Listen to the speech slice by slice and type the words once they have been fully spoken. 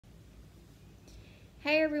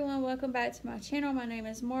Hey everyone, welcome back to my channel. My name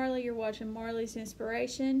is Marley. You're watching Marley's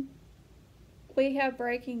Inspiration. We have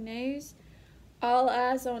breaking news. All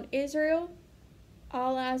eyes on Israel.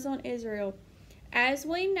 All eyes on Israel. As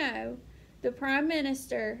we know, the Prime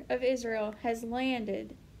Minister of Israel has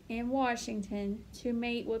landed in Washington to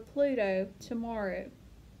meet with Pluto tomorrow.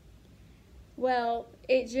 Well,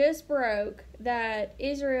 it just broke that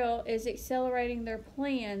Israel is accelerating their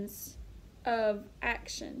plans of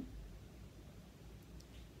action.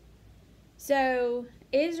 So,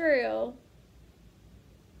 Israel,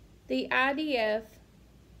 the IDF,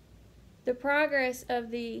 the progress of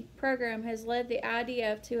the program has led the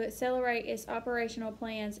IDF to accelerate its operational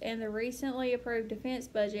plans, and the recently approved defense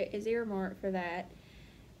budget is earmarked for that.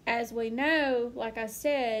 As we know, like I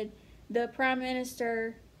said, the Prime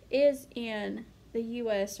Minister is in the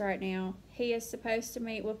U.S. right now. He is supposed to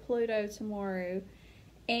meet with Pluto tomorrow,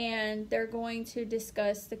 and they're going to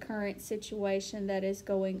discuss the current situation that is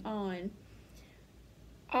going on.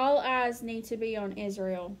 All eyes need to be on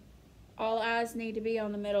Israel. All eyes need to be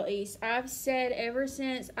on the Middle East. I've said ever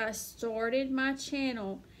since I started my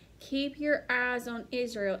channel, keep your eyes on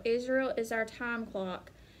Israel. Israel is our time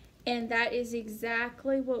clock. And that is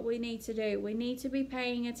exactly what we need to do. We need to be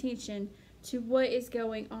paying attention to what is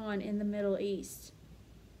going on in the Middle East.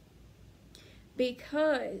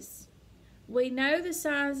 Because we know the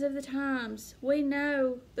signs of the times. We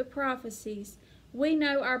know the prophecies. We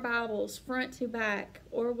know our Bibles front to back,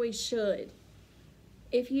 or we should.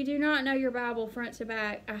 If you do not know your Bible front to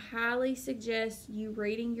back, I highly suggest you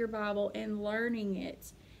reading your Bible and learning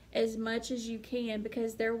it as much as you can,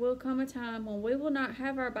 because there will come a time when we will not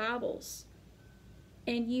have our Bibles.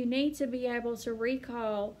 And you need to be able to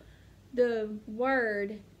recall the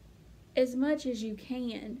Word as much as you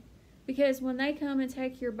can. Because when they come and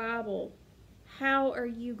take your Bible, how are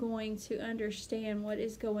you going to understand what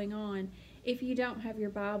is going on if you don't have your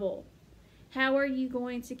Bible? How are you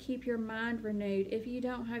going to keep your mind renewed if you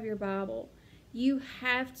don't have your Bible? You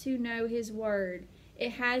have to know His Word.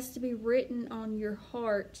 It has to be written on your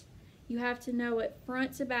heart. You have to know it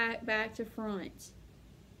front to back, back to front.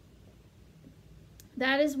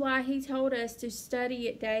 That is why He told us to study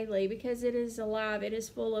it daily, because it is alive, it is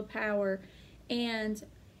full of power. And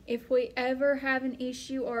if we ever have an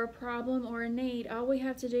issue or a problem or a need, all we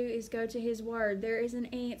have to do is go to His Word. There is an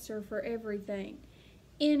answer for everything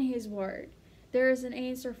in His Word. There is an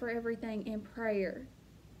answer for everything in prayer.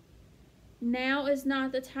 Now is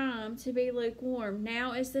not the time to be lukewarm.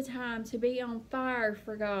 Now is the time to be on fire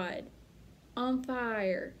for God. On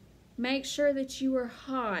fire. Make sure that you are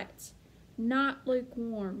hot, not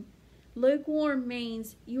lukewarm. Lukewarm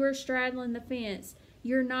means you are straddling the fence.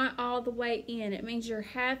 You're not all the way in. It means you're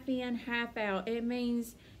half in, half out. It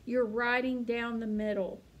means you're riding down the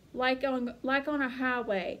middle. Like on a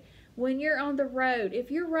highway. When you're on the road, if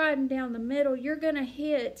you're riding down the middle, you're going to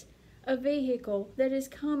hit a vehicle that is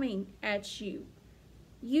coming at you.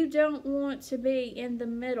 You don't want to be in the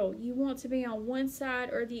middle. You want to be on one side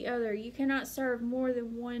or the other. You cannot serve more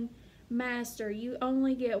than one master. You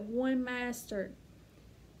only get one master.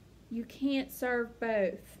 You can't serve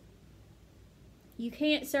both. You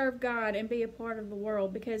can't serve God and be a part of the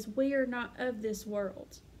world, because we are not of this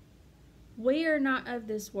world. We are not of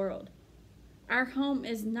this world. Our home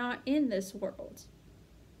is not in this world.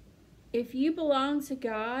 If you belong to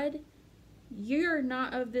God, you're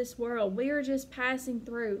not of this world. We are just passing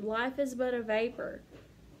through. Life is but a vapor.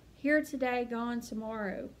 Here today, gone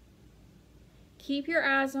tomorrow. Keep your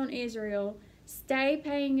eyes on Israel. Stay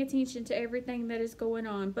paying attention to everything that is going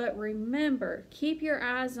on. But remember, keep your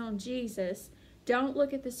eyes on Jesus. Don't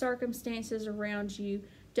look at the circumstances around you.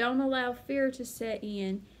 Don't allow fear to set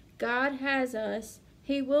in. God has us.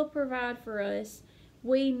 He will provide for us.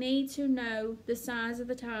 We need to know the signs of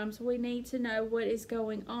the times. We need to know what is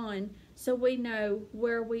going on so we know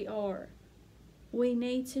where we are. We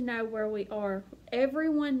need to know where we are.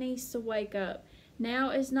 Everyone needs to wake up. Now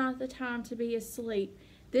is not the time to be asleep.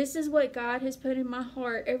 This is what God has put in my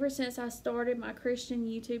heart ever since I started my Christian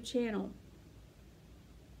YouTube channel.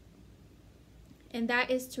 And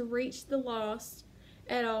that is to reach the lost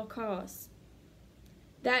at all costs.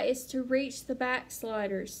 That is to reach the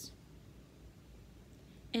backsliders.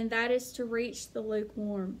 And that is to reach the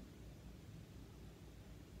lukewarm.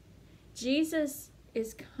 Jesus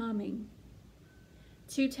is coming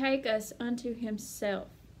to take us unto Himself.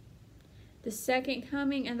 The second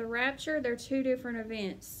coming and the rapture, they're two different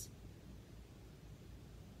events.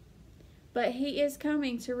 But He is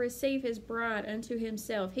coming to receive His bride unto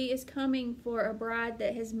Himself. He is coming for a bride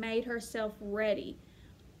that has made herself ready.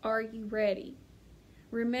 Are you ready?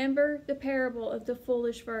 Remember the parable of the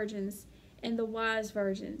foolish virgins. and the wise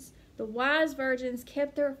virgins. The wise virgins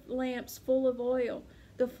kept their lamps full of oil.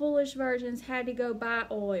 The foolish virgins had to go buy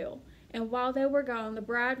oil. And while they were gone, the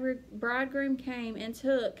bridegroom came and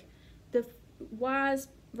took the wise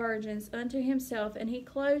virgins unto himself, and he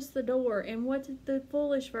closed the door. And what did the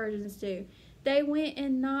foolish virgins do? They went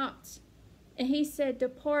and knocked. And he said,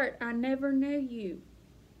 "Depart, I never knew you."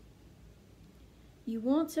 You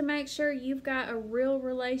want to make sure you've got a real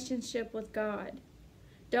relationship with God.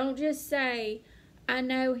 Don't just say, "I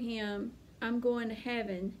know him, I'm going to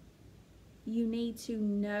heaven." You need to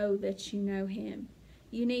know that you know him.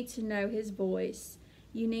 You need to know his voice.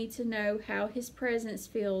 You need to know how his presence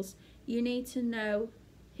feels. You need to know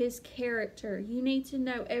his character. You need to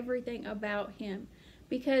know everything about him.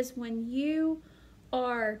 Because when you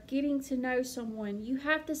are getting to know someone, you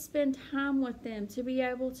have to spend time with them to be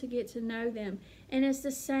able to get to know them. And it's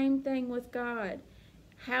the same thing with God.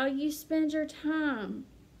 How you spend your time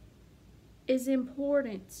is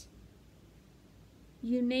important.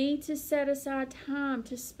 You need to set aside time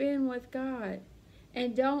to spend with God.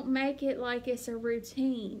 And don't make it like it's a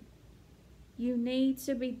routine. You need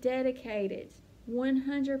to be dedicated,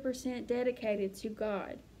 100% dedicated to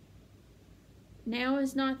God. Now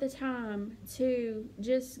is not the time to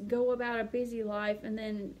just go about a busy life and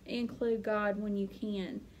then include God when you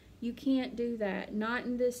can. You can't do that. Not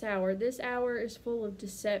in this hour. This hour is full of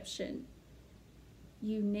deception.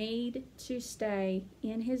 You need to stay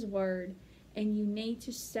in his word, and you need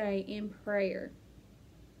to stay in prayer.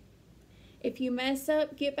 If you mess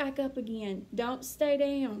up, get back up again. Don't stay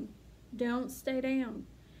down. Don't stay down.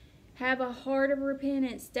 Have a heart of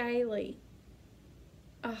repentance daily.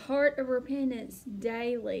 A heart of repentance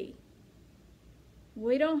daily.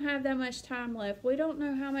 We don't have that much time left. We don't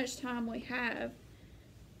know how much time we have.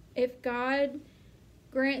 If God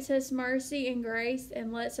grants us mercy and grace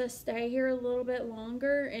and lets us stay here a little bit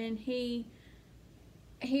longer, and he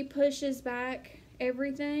pushes back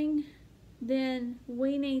everything, then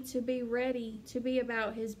we need to be ready to be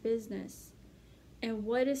about his business. And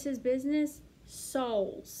what is his business?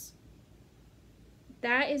 Souls.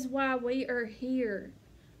 That is why we are here.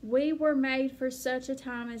 We were made for such a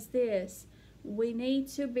time as this. We need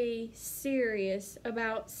to be serious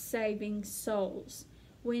about saving souls.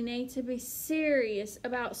 We need to be serious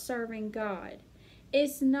about serving God.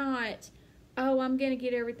 It's not, "Oh, I'm going to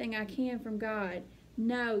get everything I can from God."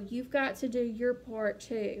 No, you've got to do your part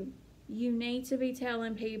too. You need to be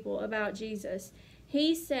telling people about Jesus.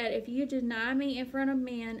 He said, "If you deny me in front of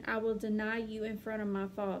men, I will deny you in front of my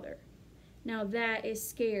Father." Now that is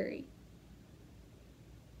scary.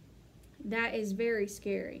 That is very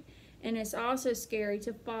scary. And it's also scary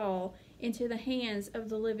to fall into the hands of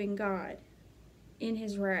the living God in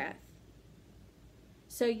his wrath.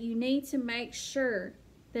 So you need to make sure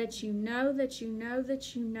that you know that you know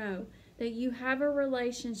that you know that you have a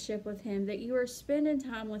relationship with him, that you are spending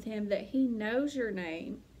time with him, that he knows your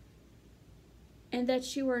name, and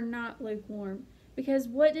that you are not lukewarm. Because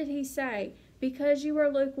what did he say? "Because you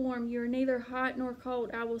are lukewarm, you are neither hot nor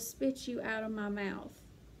cold, I will spit you out of my mouth."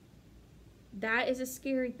 That is a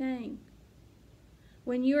scary thing.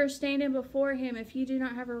 When you are standing before him, if you do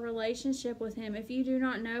not have a relationship with him, if you do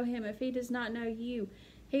not know him, if he does not know you,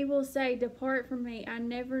 he will say, "Depart from me, I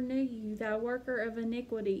never knew you, thou worker of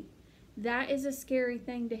iniquity." That is a scary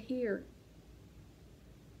thing to hear.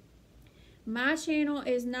 My channel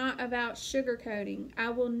is not about sugarcoating. I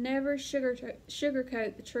will never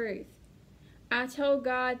sugarcoat the truth. I told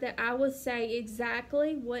God that I would say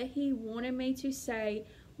exactly what he wanted me to say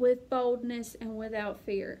with boldness and without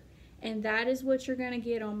fear. And that is what you're going to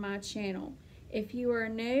get on my channel. If you are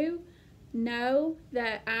new, know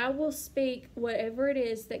that I will speak whatever it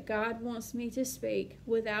is that God wants me to speak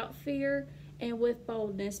without fear and with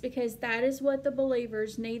boldness, because that is what the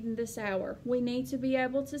believers need in this hour. We need to be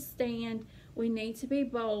able to stand. We need to be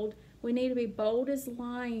bold. We need to be bold as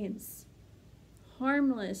lions,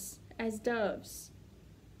 harmless as doves.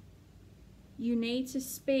 You need to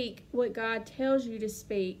speak what God tells you to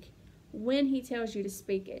speak when he tells you to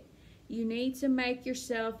speak it. You need to make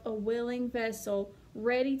yourself a willing vessel,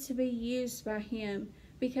 ready to be used by him,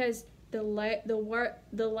 because the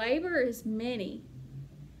labor is many,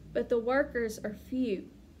 but the workers are few.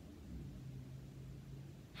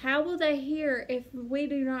 How will they hear if we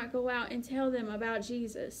do not go out and tell them about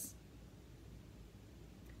Jesus?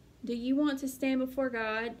 Do you want to stand before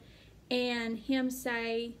God and him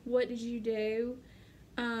say, "What did you do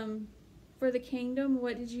for the kingdom?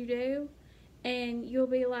 What did you do?" And you'll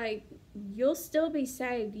be like, you'll still be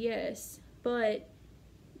saved, yes, but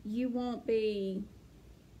you'll be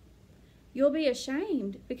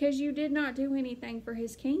ashamed because you did not do anything for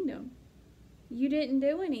his kingdom. You didn't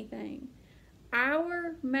do anything.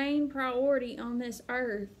 Our main priority on this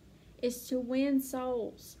earth is to win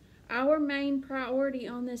souls. Our main priority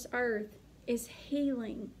on this earth is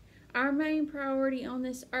healing. Our main priority on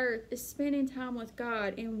this earth is spending time with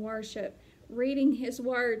God in worship, reading His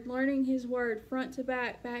Word, learning His Word front to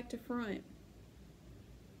back, back to front.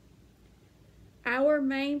 Our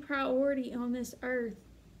main priority on this earth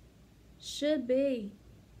should be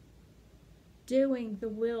doing the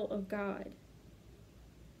will of God.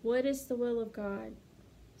 What is the will of God?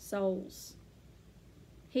 Souls.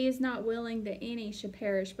 He is not willing that any should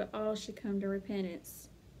perish, but all should come to repentance.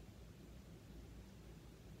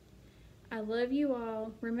 I love you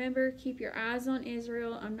all. Remember, keep your eyes on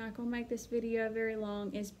Israel. I'm not going to make this video very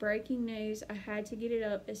long. It's breaking news. I had to get it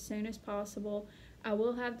up as soon as possible. I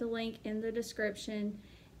will have the link in the description.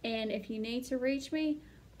 And if you need to reach me,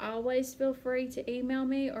 always feel free to email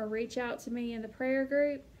me or reach out to me in the prayer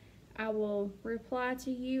group. I will reply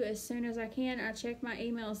to you as soon as I can. I check my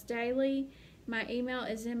emails daily. My email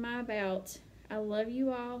is in my about. I love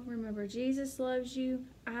you all. Remember, Jesus loves you.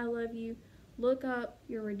 I love you. Look up.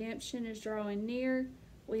 Your redemption is drawing near.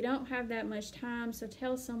 We don't have that much time, so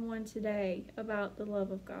tell someone today about the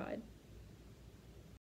love of God.